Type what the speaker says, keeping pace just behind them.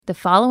The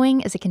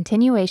following is a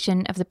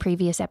continuation of the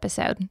previous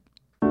episode.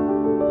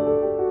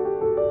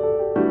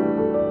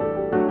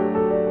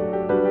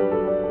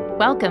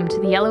 Welcome to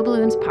the Yellow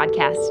Balloons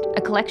Podcast, a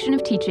collection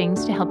of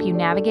teachings to help you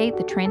navigate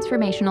the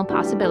transformational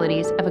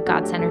possibilities of a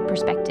God-centered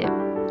perspective.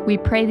 We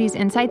pray these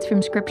insights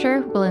from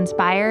Scripture will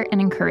inspire and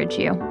encourage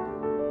you.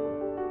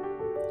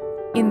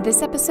 In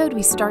this episode,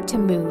 we start to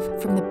move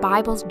from the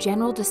Bible's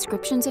general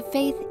descriptions of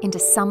faith into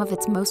some of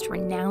its most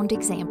renowned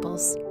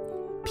examples.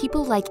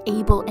 People like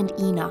Abel and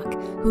Enoch,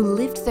 who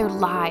lived their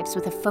lives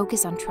with a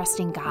focus on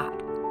trusting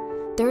God.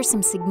 There are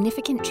some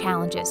significant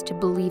challenges to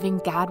believing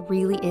God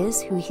really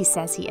is who He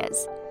says He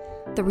is.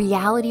 The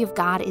reality of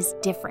God is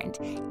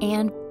different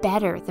and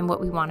better than what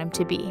we want Him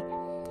to be.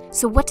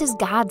 So what does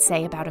God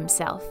say about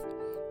Himself?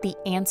 The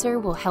answer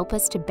will help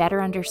us to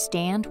better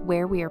understand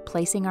where we are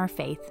placing our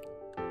faith.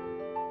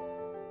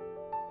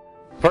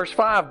 Verse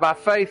 5, by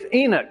faith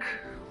Enoch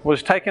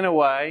was taken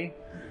away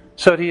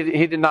so that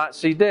he did not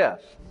see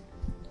death,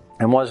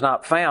 and was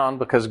not found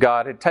because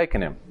God had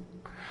taken him.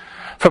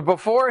 For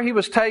before he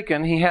was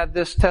taken, he had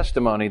this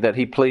testimony that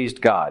he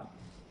pleased God.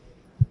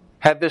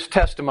 Had this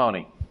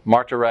testimony,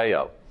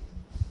 martyreo,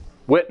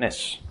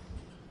 witness,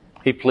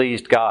 he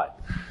pleased God.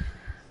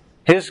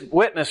 His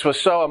witness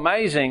was so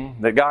amazing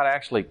that God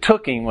actually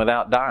took him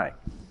without dying.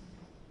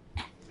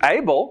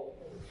 Abel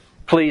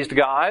pleased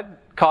God,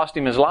 cost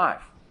him his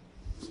life.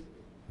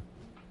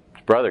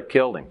 His brother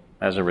killed him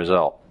as a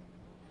result.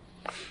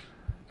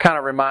 Kind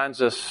of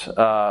reminds us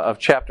of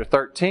chapter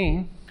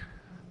 13,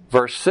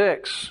 verse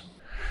 6.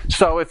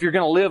 So if you're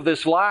going to live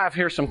this life,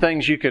 here's some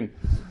things you can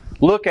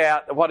look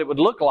at, what it would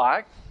look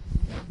like.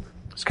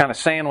 It's kind of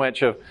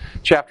sandwich of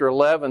chapter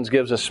 11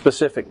 gives us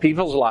specific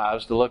people's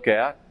lives to look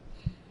at.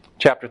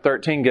 Chapter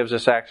 13 gives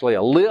us actually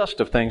a list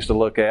of things to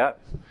look at.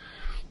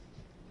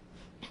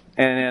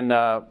 And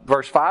in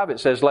verse 5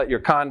 it says, let your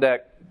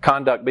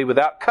conduct be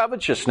without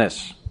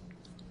covetousness.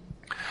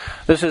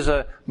 This is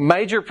a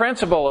major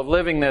principle of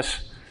living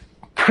this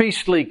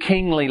priestly,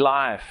 kingly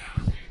life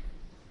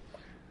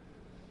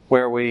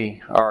where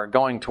we are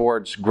going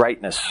towards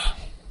greatness.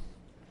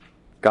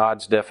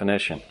 God's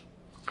definition.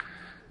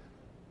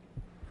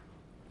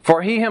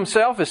 For He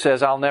Himself, it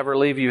says, I'll never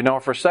leave you nor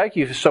forsake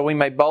you, so we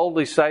may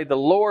boldly say, the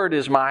Lord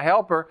is my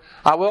helper.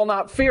 I will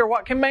not fear.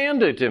 What can man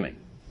do to me?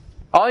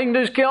 All he can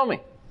do is kill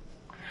me.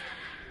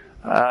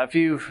 If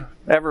you've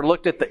ever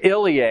looked at the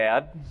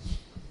Iliad,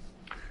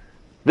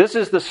 this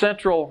is the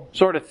central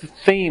sort of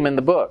theme in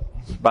the book,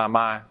 by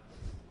my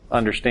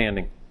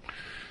understanding.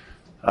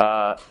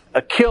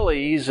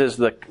 Achilles is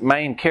the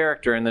main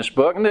character in this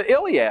book, and the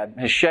Iliad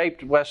has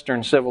shaped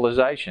Western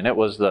civilization. It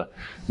was the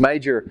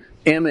major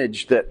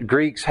image that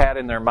Greeks had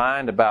in their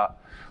mind about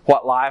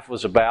what life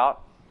was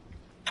about,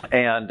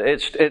 and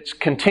it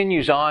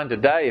continues on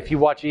today. If you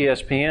watch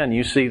ESPN,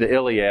 you see the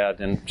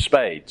Iliad in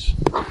spades.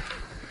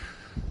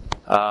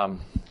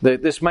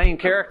 This main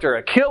character,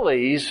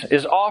 Achilles,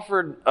 is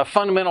offered a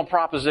fundamental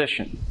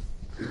proposition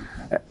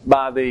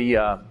by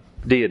the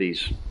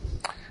deities.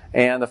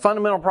 And the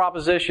fundamental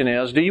proposition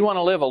is, do you want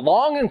to live a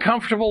long and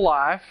comfortable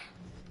life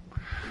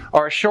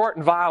or a short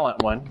and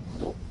violent one?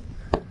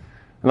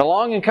 In the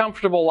long and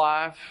comfortable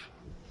life,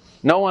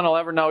 no one will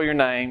ever know your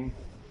name.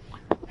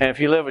 And if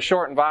you live a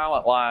short and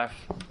violent life,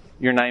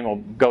 your name will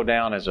go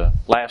down as a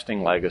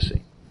lasting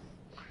legacy.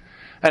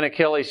 And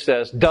Achilles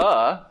says,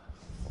 duh.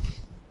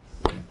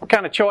 What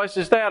kind of choice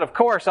is that? Of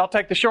course, I'll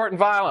take the short and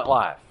violent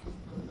life.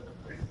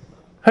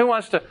 Who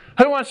wants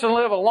to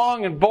live a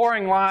long and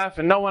boring life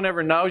and no one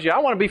ever knows you? I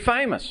want to be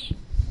famous.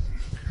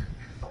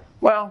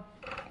 Well,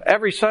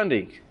 every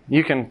Sunday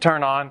you can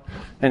turn on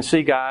and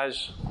see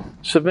guys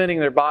submitting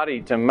their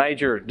body to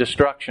major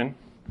destruction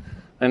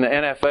in the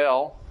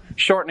NFL,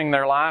 shortening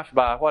their life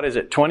by,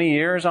 20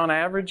 years on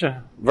average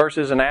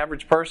versus an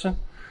average person?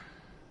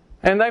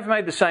 And they've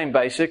made the same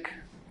basic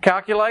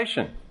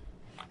calculation.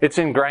 It's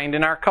ingrained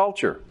in our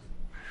culture.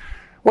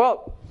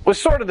 Well, it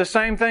was sort of the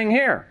same thing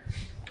here.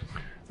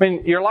 I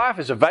mean, your life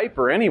is a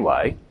vapor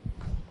anyway.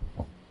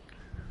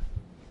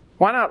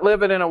 Why not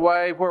live it in a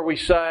way where we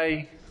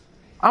say,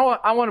 I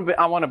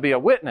want to be a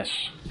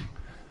witness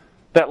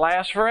that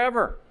lasts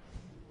forever.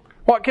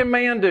 What can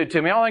man do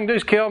to me? All they can do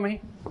is kill me.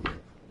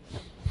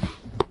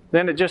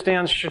 Then it just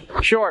ends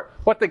short.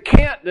 What they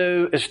can't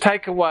do is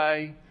take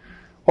away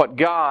what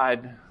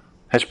God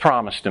has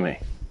promised to me.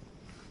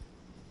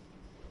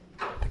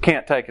 They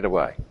can't take it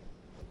away.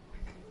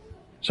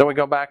 So we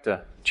go back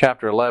to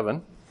chapter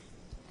 11.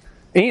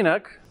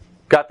 Enoch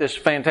got this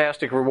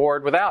fantastic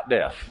reward without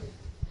death.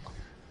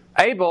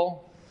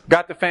 Abel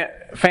got the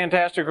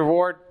fantastic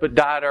reward but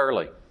died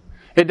early.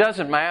 It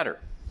doesn't matter.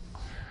 I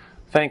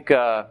think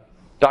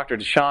Dr.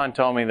 Deshawn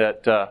told me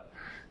that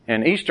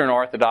in Eastern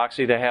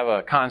Orthodoxy they have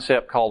a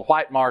concept called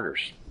white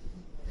martyrs.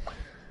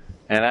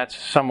 And that's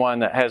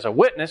someone that has a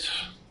witness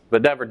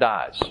but never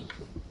dies.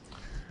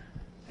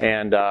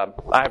 And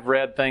I've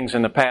read things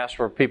in the past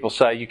where people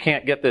say you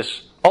can't get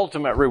this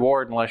ultimate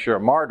reward unless you're a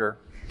martyr,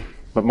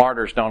 but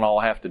martyrs don't all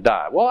have to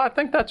die. Well, I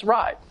think that's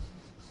right.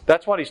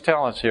 That's what he's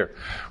telling us here.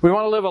 We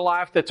want to live a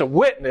life that's a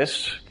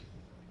witness,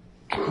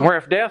 Where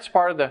if death's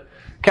part of the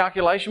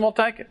calculation, we'll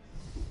take it.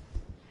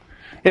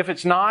 If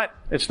it's not,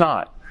 it's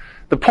not.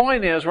 The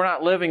point is, we're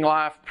not living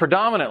life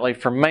predominantly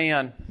for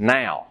man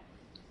now.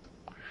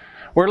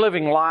 We're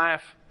living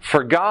life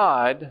for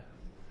God,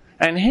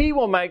 and He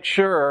will make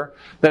sure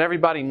that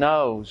everybody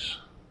knows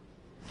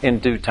in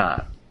due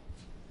time.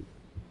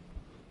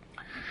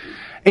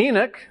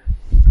 Enoch,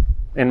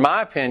 in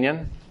my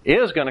opinion,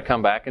 is going to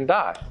come back and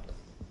die,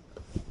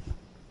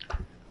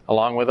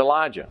 along with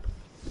Elijah.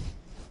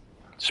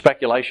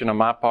 Speculation on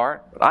my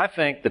part, but I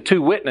think the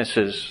two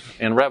witnesses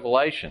in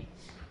Revelation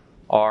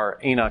are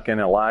Enoch and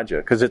Elijah,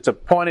 because it's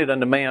appointed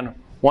unto man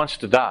once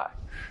to die.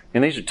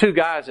 And these are two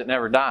guys that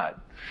never died.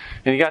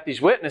 And you got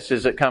these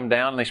witnesses that come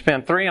down, and they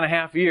spend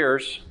 3.5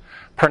 years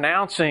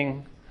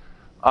pronouncing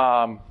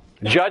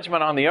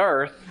judgment on the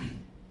earth,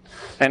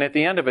 and at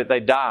the end of it they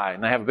die.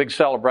 And they have a big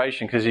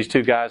celebration because these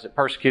two guys that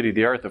persecuted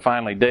the earth are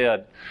finally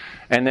dead.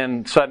 And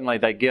then suddenly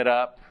they get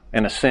up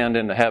and ascend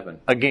into heaven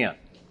again.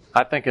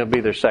 I think it'll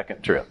be their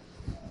second trip.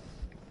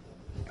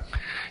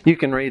 You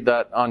can read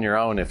that on your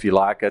own if you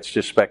like. That's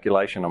just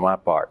speculation on my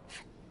part.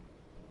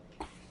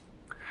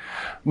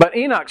 But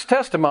Enoch's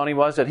testimony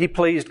was that he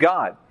pleased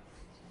God.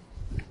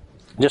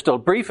 Just a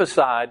brief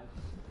aside,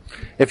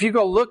 if you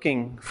go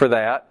looking for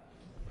that,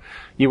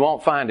 you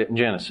won't find it in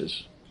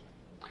Genesis.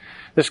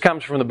 This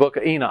comes from the book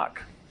of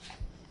Enoch,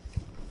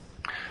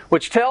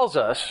 which tells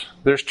us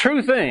there's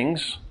true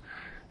things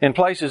in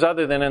places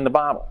other than in the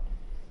Bible.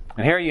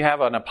 And here you have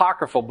an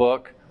apocryphal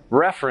book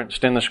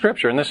referenced in the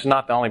Scripture, and this is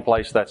not the only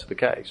place that's the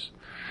case.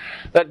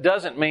 That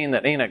doesn't mean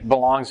that Enoch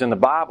belongs in the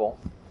Bible.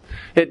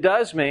 It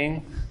does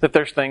mean that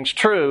there's things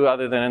true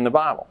other than in the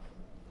Bible.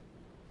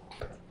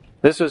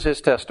 This was his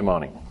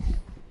testimony.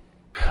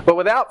 But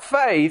without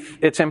faith,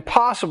 it's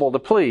impossible to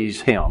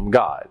please Him,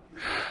 God.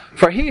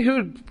 For he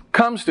who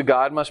comes to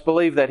God must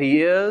believe that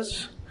He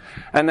is,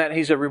 and that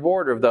He's a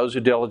rewarder of those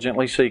who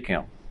diligently seek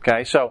Him.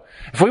 Okay, so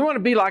if we want to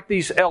be like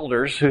these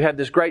elders who had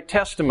this great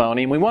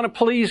testimony, and we want to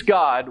please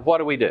God, what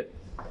do?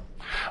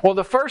 Well,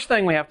 the first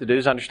thing we have to do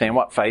is understand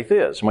what faith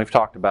is, and we've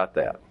talked about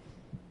that.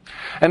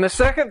 And the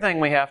second thing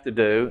we have to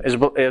do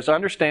is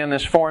understand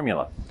this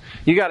formula.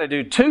 You got to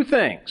do two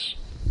things.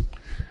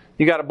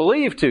 You got to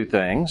believe two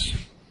things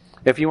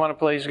if you want to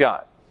please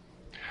God.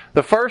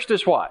 The first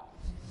is what?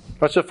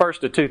 What's the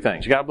first of two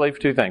things? You got to believe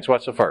two things.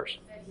 What's the first?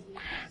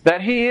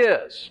 That He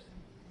is.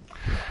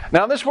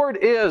 Now, this word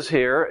 "is"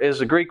 here is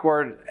the Greek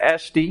word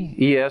 "esti,"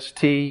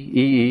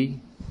 E-S-T-E-E,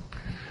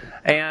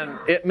 and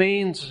it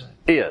means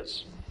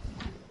 "is."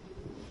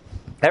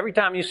 Every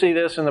time you see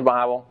this in the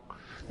Bible,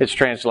 it's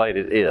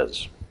translated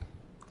 "is."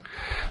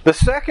 The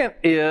second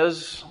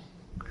is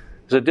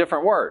a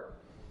different word.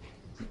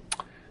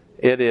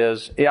 It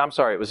was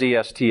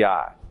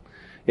E-S-T-I.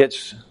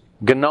 It's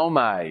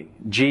ginomai,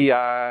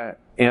 G-I-N-O-M-A-I.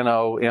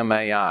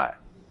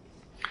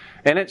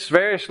 And it's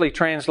variously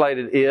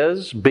translated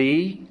 "is,"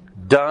 "be,"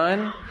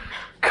 "done,"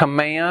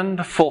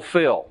 "command,"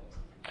 "fulfill."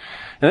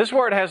 And this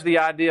word has the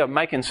idea of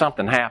making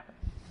something happen.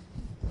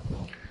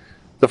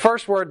 The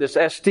first word, this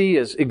 "st,"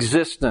 is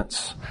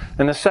existence.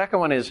 And the second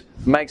one is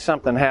make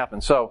something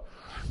happen. So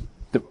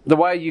the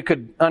way you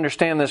could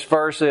understand this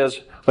verse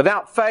is,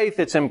 without faith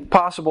it's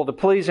impossible to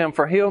please Him.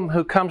 For him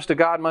who comes to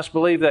God must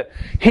believe that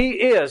He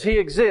is, He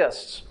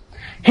exists.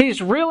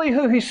 He's really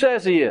who He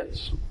says He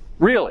is.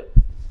 Really.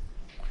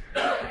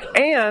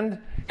 And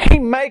He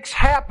makes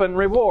happen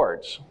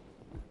rewards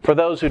for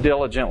those who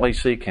diligently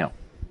seek Him.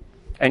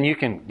 And you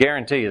can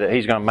guarantee that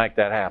He's going to make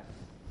that happen.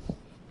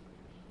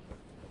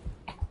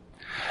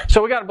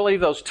 So we got to believe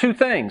those two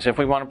things if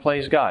we want to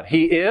please God.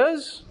 He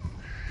is.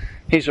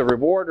 He's a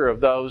rewarder of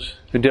those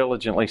who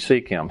diligently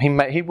seek Him. He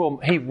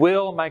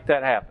will make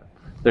that happen.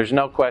 There's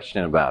no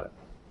question about it.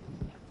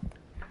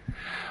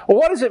 Well,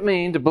 what does it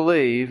mean to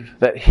believe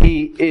that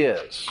He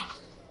is?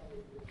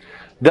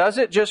 Does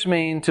it just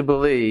mean to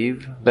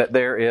believe that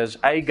there is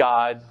a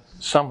God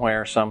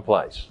somewhere,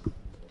 someplace?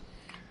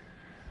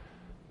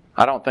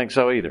 I don't think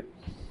so either.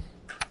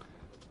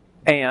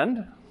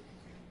 And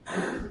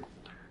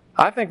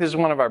I think this is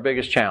one of our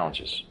biggest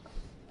challenges,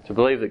 to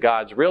believe that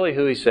God's really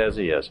who He says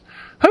He is.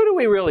 Who do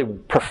we really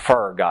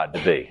prefer God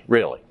to be,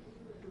 really?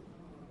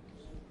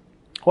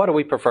 What do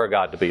we prefer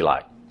God to be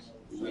like?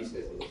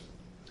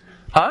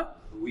 Huh?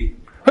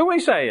 Who we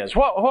say is.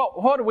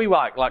 What do we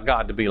like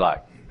God to be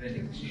like?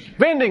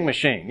 Vending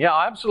machine.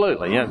 Yeah,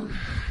 absolutely. Yeah.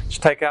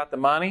 Just take out the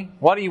money.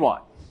 What do you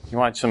want? You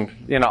want some,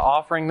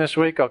 offering this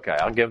week? Okay,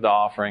 I'll give the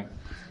offering.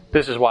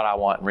 This is what I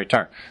want in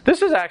return.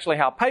 This is actually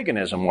how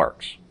paganism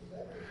works.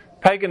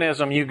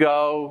 Paganism, you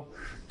go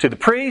to the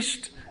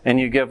priest and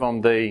you give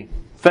them the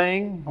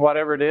thing,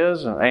 whatever it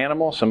is, an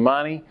animal, some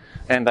money,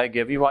 and they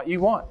give you what you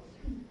want.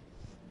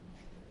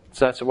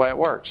 So that's the way it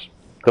works.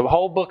 The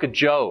whole book of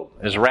Job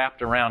is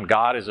wrapped around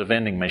God as a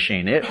vending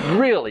machine. It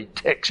really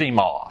ticks Him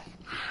off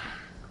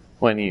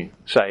when you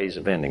say He's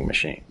a vending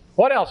machine.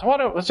 What else?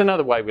 What's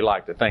another way we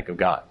like to think of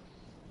God?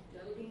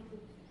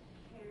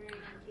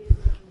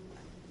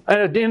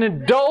 An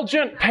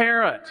indulgent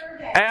parent.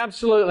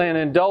 Absolutely, an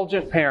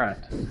indulgent parent.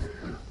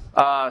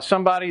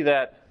 Somebody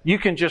that you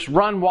can just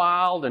run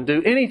wild and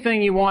do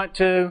anything you want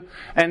to,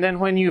 and then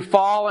when you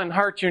fall and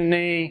hurt your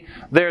knee,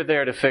 they're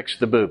there to fix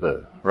the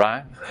boo-boo,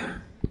 right?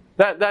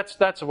 That's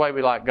the way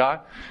we like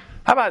God.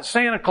 How about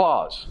Santa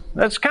Claus?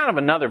 That's kind of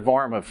another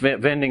form of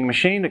vending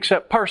machine,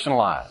 except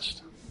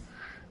personalized.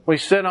 We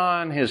sit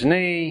on his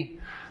knee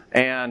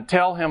and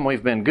tell him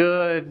we've been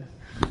good,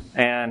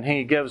 and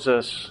he gives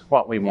us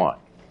what we want.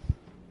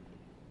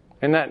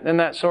 And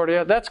that sort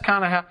of, that's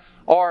kind of how,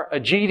 or a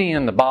genie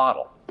in the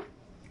bottle.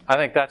 I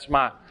think that's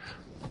my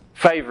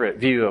favorite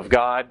view of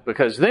God,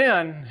 because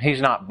then He's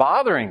not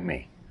bothering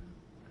me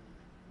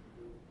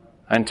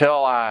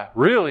until I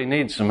really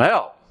need some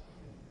help.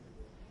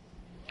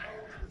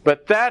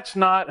 But that's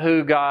not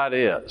who God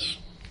is.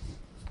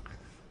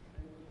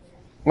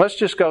 Let's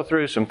just go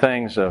through some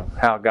things of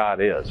how God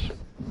is.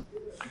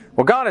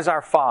 Well, God is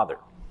our Father.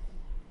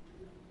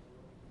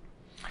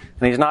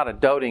 And He's not a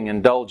doting,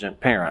 indulgent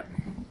parent.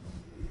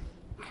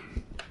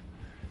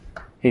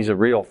 He's a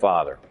real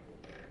Father.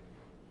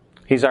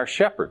 He's our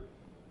shepherd.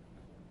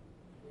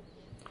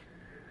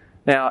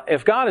 Now,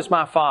 if God is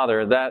my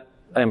Father, that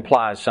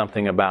implies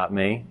something about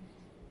me,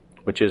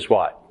 which is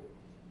what?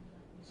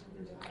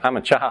 I'm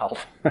a child.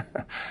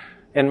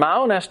 In my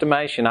own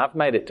estimation, I've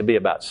made it to be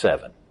about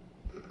 7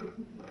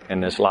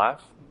 in this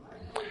life.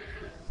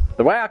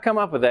 The way I come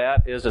up with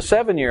that is a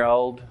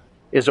 7-year-old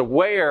is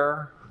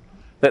aware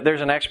that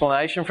there's an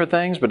explanation for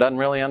things, but doesn't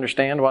really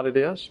understand what it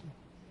is.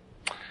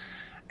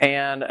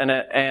 And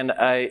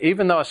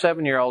even though a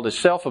 7-year-old is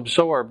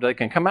self-absorbed, they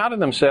can come out of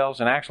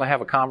themselves and actually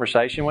have a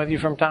conversation with you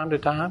from time to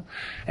time.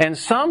 And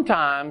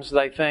sometimes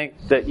they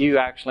think that you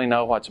actually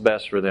know what's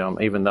best for them,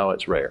 even though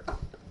it's rare.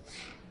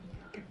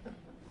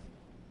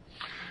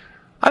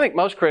 I think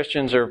most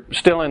Christians are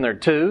still in their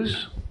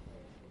 2s.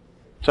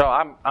 So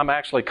I'm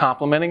actually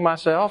complimenting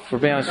myself for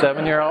being a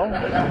 7-year-old.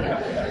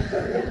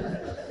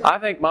 I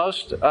think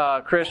most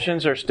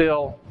Christians are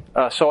still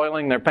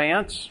soiling their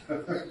pants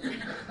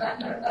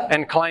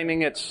and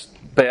claiming it's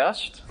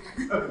best.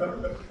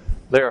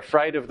 They're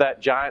afraid of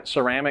that giant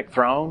ceramic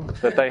throne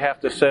that they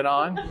have to sit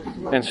on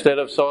instead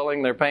of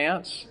soiling their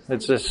pants.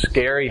 It's this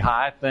scary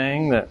high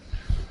thing that...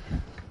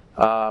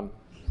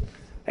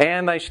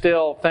 and they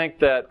still think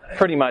that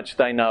pretty much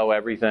they know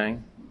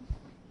everything,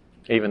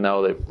 even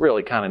though they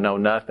really kind of know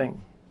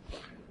nothing.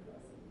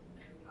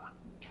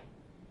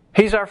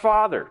 He's our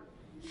Father.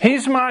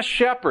 He's my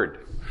shepherd.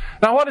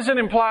 Now, what does it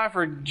imply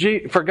for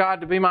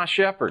God to be my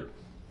shepherd?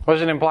 What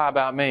does it imply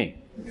about me?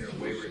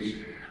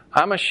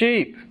 I'm a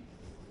sheep.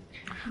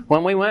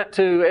 When we went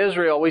to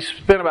Israel, we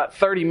spent about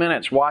 30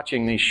 minutes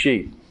watching these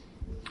sheep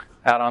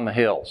out on the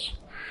hills.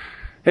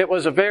 It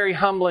was a very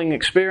humbling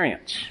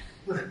experience.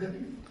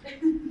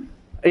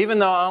 Even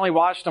though I only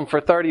watched them for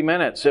 30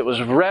 minutes, it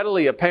was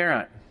readily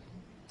apparent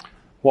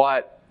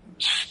what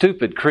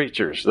stupid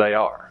creatures they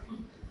are.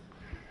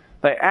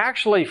 They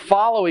actually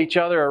follow each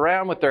other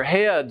around with their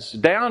heads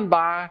down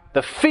by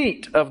the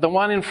feet of the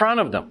one in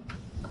front of them.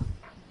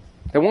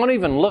 They won't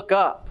even look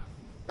up.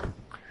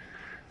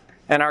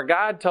 And our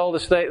guide told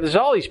us there's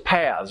all these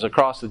paths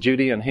across the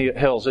Judean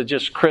hills that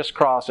just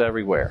crisscross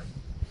everywhere.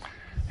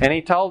 And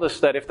he told us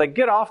that if they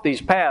get off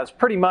these paths,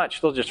 pretty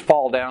much they'll just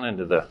fall down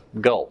into the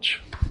gulch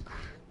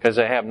because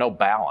they have no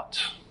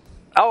balance.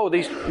 Oh,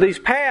 these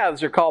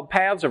paths are called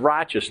paths of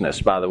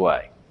righteousness, by the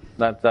way.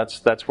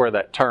 That's where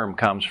that term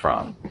comes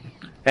from.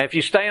 And if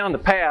you stay on the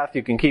path,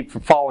 you can keep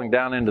from falling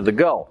down into the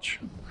gulch.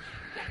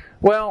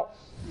 Well,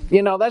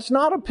 that's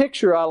not a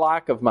picture I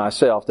like of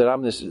myself, that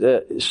I'm this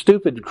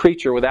stupid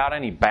creature without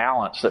any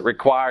balance that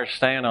requires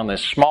staying on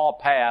this small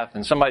path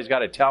and somebody's got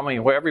to tell me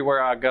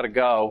everywhere I've got to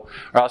go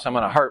or else I'm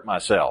going to hurt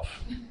myself.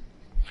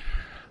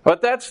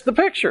 But that's the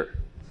picture.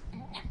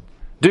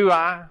 Do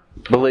I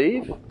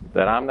believe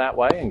that I'm that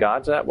way and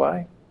God's that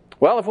way?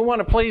 Well, if we want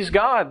to please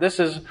God, this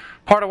is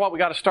part of what we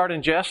got to start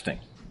ingesting.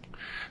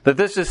 That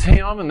this is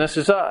Him and this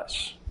is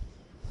us.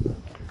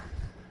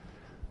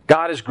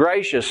 God is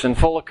gracious and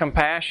full of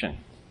compassion.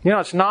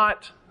 It's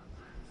not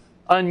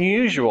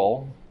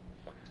unusual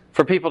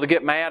for people to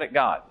get mad at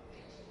God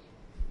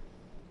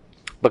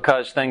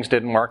because things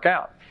didn't work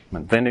out.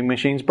 When vending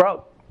machines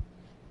broke.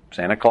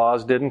 Santa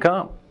Claus didn't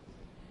come.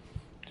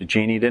 The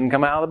genie didn't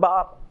come out of the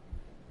bottle.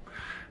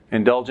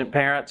 Indulgent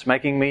parents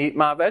making me eat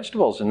my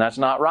vegetables, and that's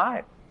not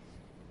right.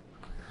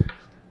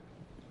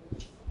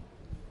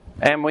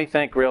 And we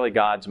think really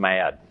God's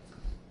mad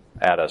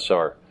at us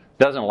or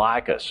doesn't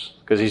like us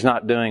because He's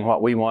not doing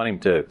what we want Him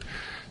to.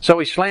 So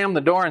we slam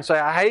the door and say,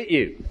 I hate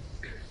you.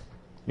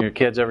 Your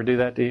kids ever do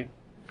that to you?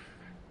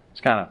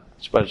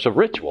 It's a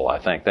ritual, I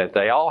think, that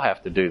they all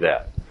have to do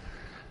that.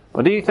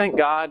 Well, do you think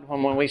God,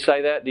 when we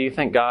say that, do you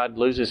think God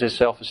loses His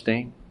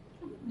self-esteem?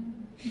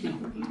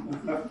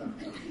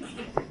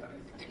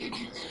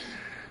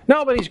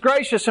 No, but He's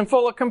gracious and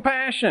full of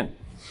compassion.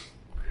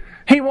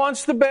 He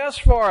wants the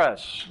best for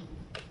us.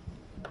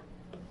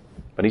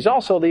 But He's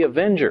also the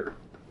avenger,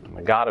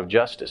 the God of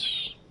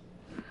justice.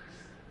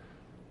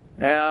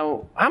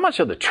 Now, how much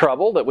of the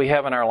trouble that we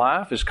have in our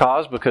life is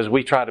caused because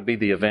we try to be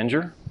the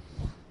avenger?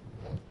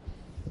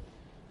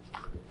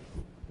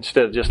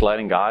 instead of just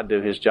letting God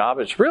do His job.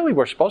 It's really,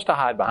 we're supposed to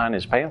hide behind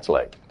His pants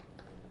leg.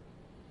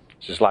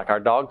 It's just like our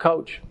dog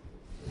Coach.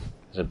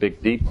 Has a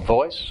big, deep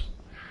voice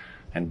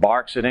and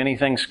barks at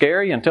anything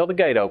scary until the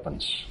gate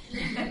opens.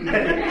 And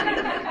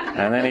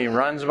then he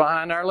runs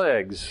behind our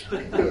legs.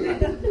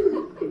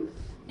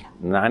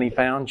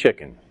 90-pound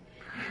chicken.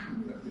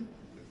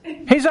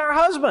 He's our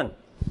husband.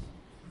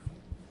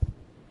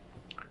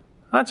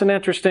 That's an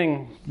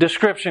interesting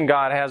description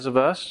God has of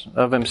us,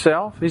 of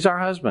Himself. He's our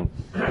husband.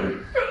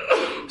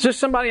 Is this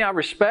somebody I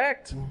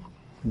respect,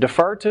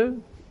 defer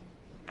to?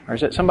 Or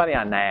is it somebody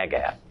I nag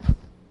at?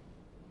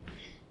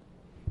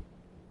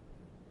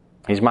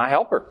 He's my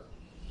helper.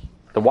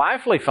 The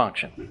wifely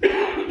function.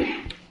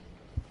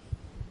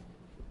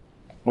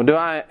 Well, do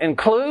I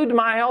include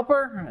my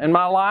helper in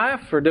my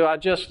life, or do I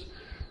just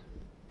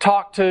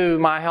talk to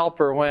my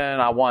helper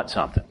when I want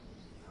something?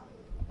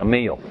 A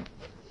meal.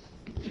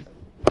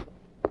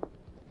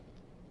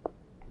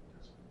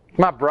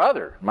 My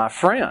brother, my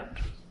friend.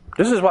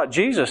 This is what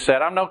Jesus said.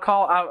 Now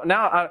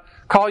I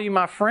call you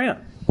my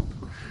friend.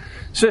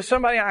 So is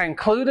somebody I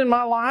include in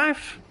my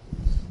life?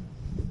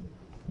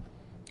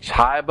 He's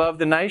high above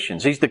the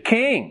nations. He's the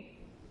king,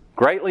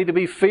 greatly to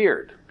be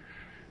feared.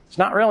 It's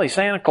not really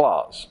Santa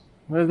Claus.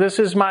 This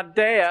is my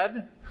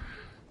dad.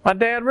 My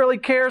dad really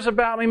cares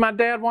about me. My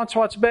dad wants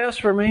what's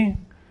best for me.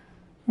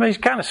 But he's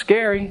kind of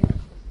scary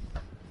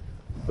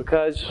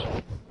because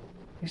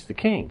He's the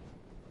king.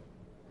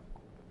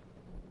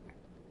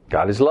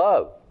 God is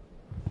love.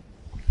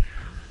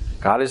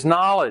 God is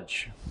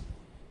knowledge.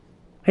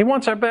 He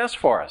wants our best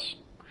for us.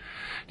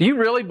 Do you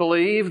really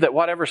believe that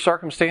whatever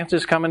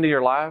circumstances come into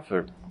your life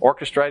are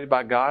orchestrated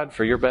by God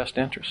for your best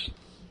interest?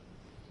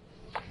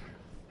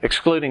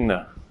 Excluding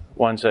the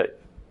ones that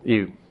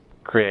you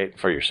create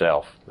for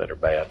yourself that are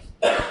bad.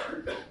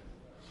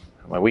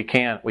 We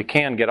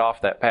can get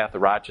off that path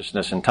of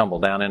righteousness and tumble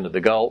down into the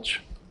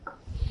gulch.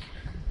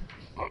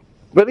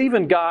 But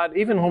even God,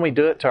 even when we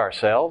do it to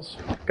ourselves,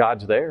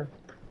 God's there.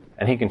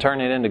 And He can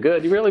turn it into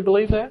good. Do you really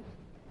believe that?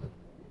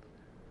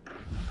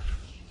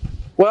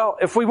 Well,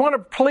 if we want to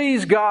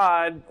please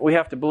God, we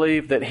have to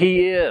believe that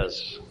He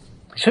is.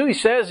 He's who He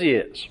says He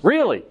is.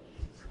 Really.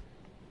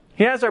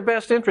 He has our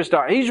best interest.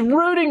 He's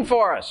rooting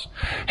for us.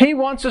 He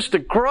wants us to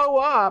grow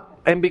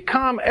up and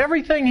become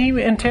everything He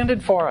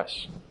intended for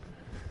us.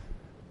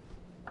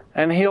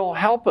 And He'll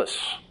help us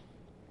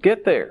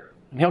get there.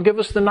 And He'll give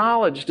us the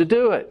knowledge to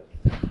do it.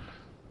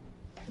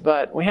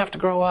 But we have to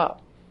grow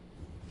up.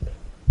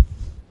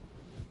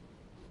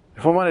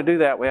 If we want to do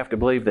that, we have to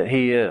believe that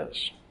He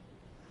is.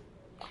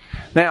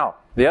 Now,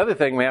 the other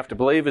thing we have to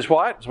believe is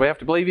what? So we have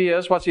to believe He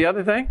is. What's the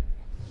other thing?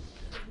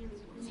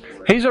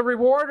 He's a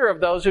rewarder of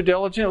those who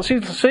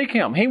diligently seek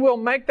Him. He will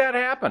make that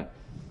happen.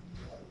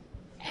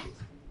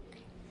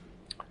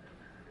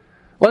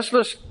 Let's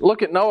just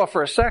look at Noah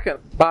for a second.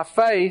 By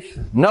faith,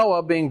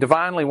 Noah, being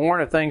divinely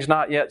warned of things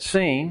not yet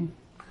seen,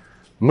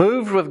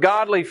 moved with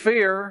godly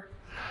fear,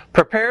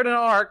 prepared an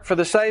ark for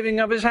the saving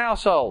of his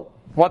household.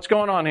 What's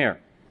going on here?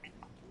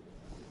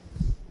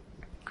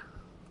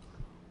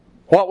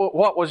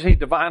 What was he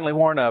divinely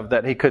warned of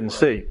that he couldn't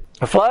see?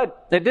 A flood.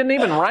 It didn't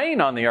even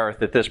rain on the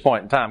earth at this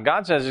point in time.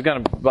 God says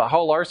the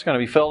whole earth's going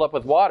to be filled up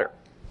with water.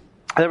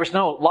 There was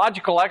no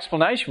logical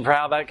explanation for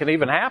how that could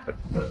even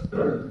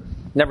happen.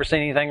 Never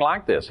seen anything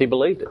like this. He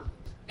believed it.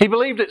 He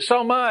believed it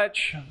so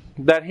much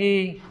that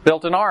he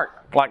built an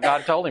ark, like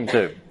God told him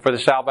to, for the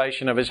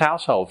salvation of his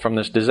household from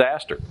this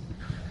disaster.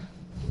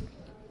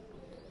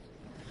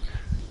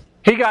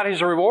 He got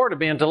his reward of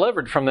being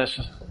delivered from this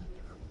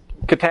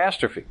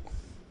catastrophe.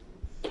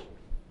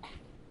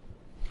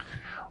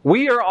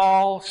 We are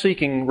all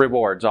seeking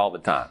rewards all the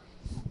time.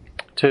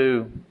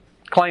 To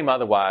claim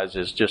otherwise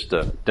is just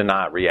to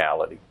deny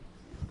reality.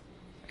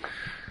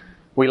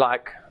 We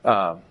like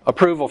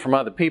approval from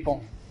other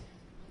people.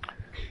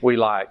 We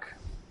like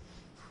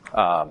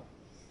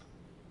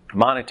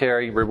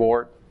monetary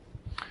reward.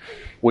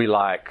 We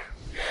like,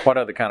 what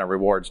other kind of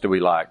rewards do we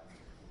like?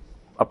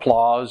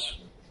 Applause,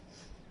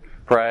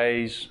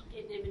 praise.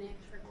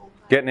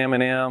 Getting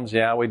M&Ms.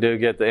 Yeah, we do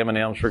get the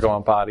M&Ms for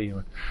going potty.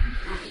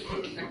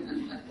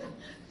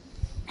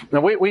 Now,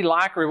 we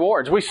like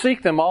rewards. We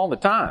seek them all the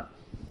time.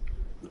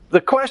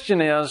 The question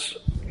is,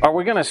 are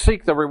we going to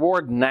seek the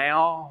reward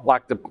now,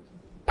 like the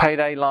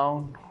payday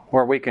loan,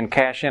 where we can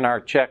cash in our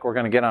check we're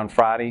going to get on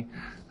Friday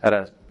at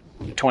a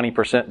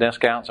 20%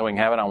 discount so we can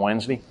have it on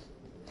Wednesday?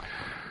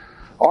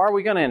 Or are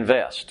we going to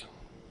invest?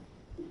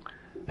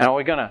 And are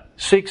we going to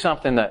seek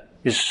something that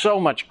is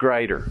so much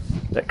greater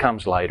that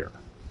comes later?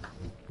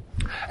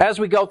 As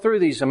we go through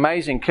these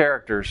amazing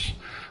characters,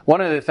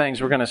 one of the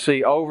things we're going to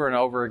see over and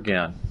over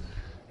again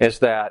is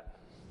that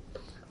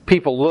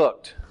people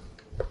looked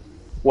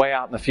way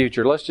out in the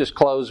future. Let's just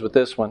close with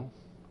this one.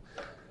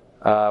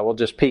 We'll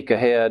just peek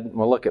ahead.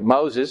 We'll look at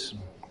Moses.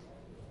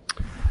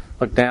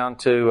 Look down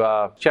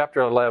to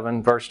chapter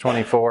 11, verse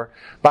 24.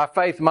 By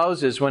faith,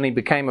 Moses, when he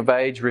became of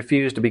age,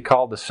 refused to be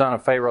called the son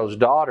of Pharaoh's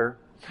daughter,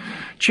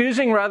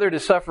 choosing rather to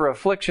suffer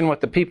affliction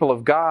with the people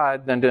of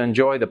God than to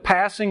enjoy the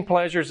passing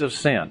pleasures of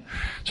sin.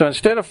 So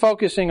instead of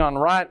focusing on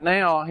right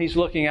now, he's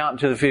looking out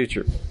into the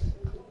future.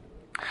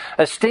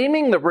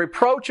 Esteeming the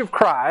reproach of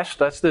Christ,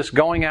 that's this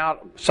going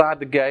outside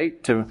the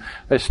gate to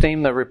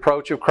esteem the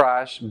reproach of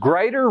Christ,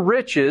 greater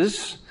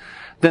riches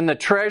than the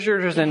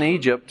treasures in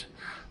Egypt,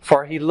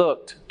 for he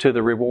looked to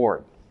the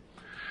reward.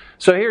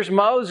 So here's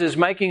Moses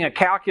making a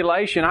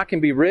calculation. I can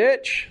be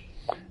rich,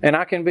 and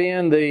I can be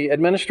in the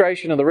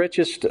administration of the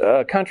richest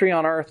country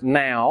on earth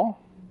now,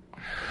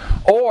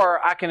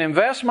 or I can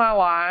invest my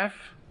life,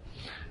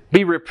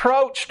 be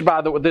reproached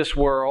by this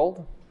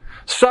world,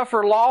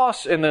 suffer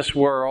loss in this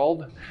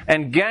world,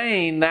 and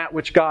gain that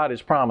which God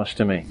has promised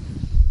to me.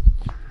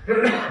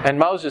 And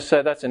Moses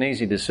said, that's an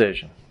easy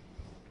decision.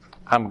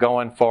 I'm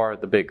going for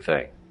the big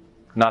thing,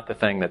 not the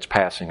thing that's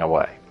passing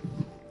away.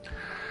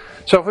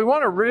 So if we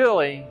want to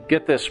really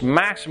get this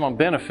maximum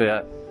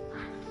benefit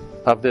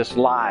of this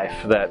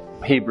life that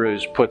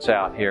Hebrews puts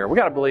out here, we've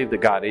got to believe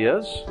that God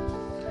is,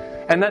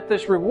 and that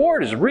this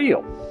reward is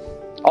real.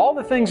 All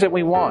the things that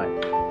we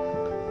want,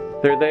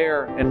 they're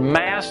there in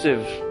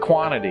massive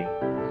quantity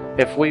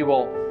if we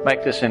will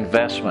make this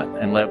investment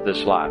and live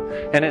this life.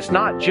 And it's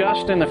not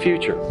just in the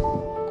future,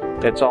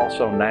 it's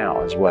also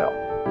now as well.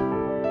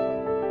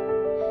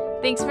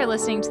 Thanks for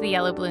listening to the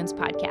Yellow Balloons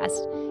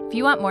podcast. If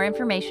you want more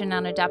information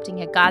on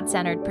adopting a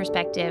God-centered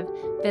perspective,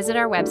 visit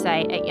our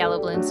website at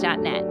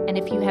yellowballoons.net. And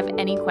if you have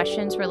any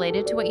questions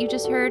related to what you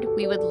just heard,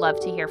 we would love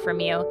to hear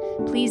from you.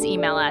 Please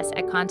email us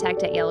at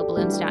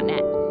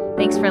contact@yellowballoons.net.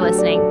 Thanks for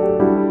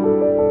listening.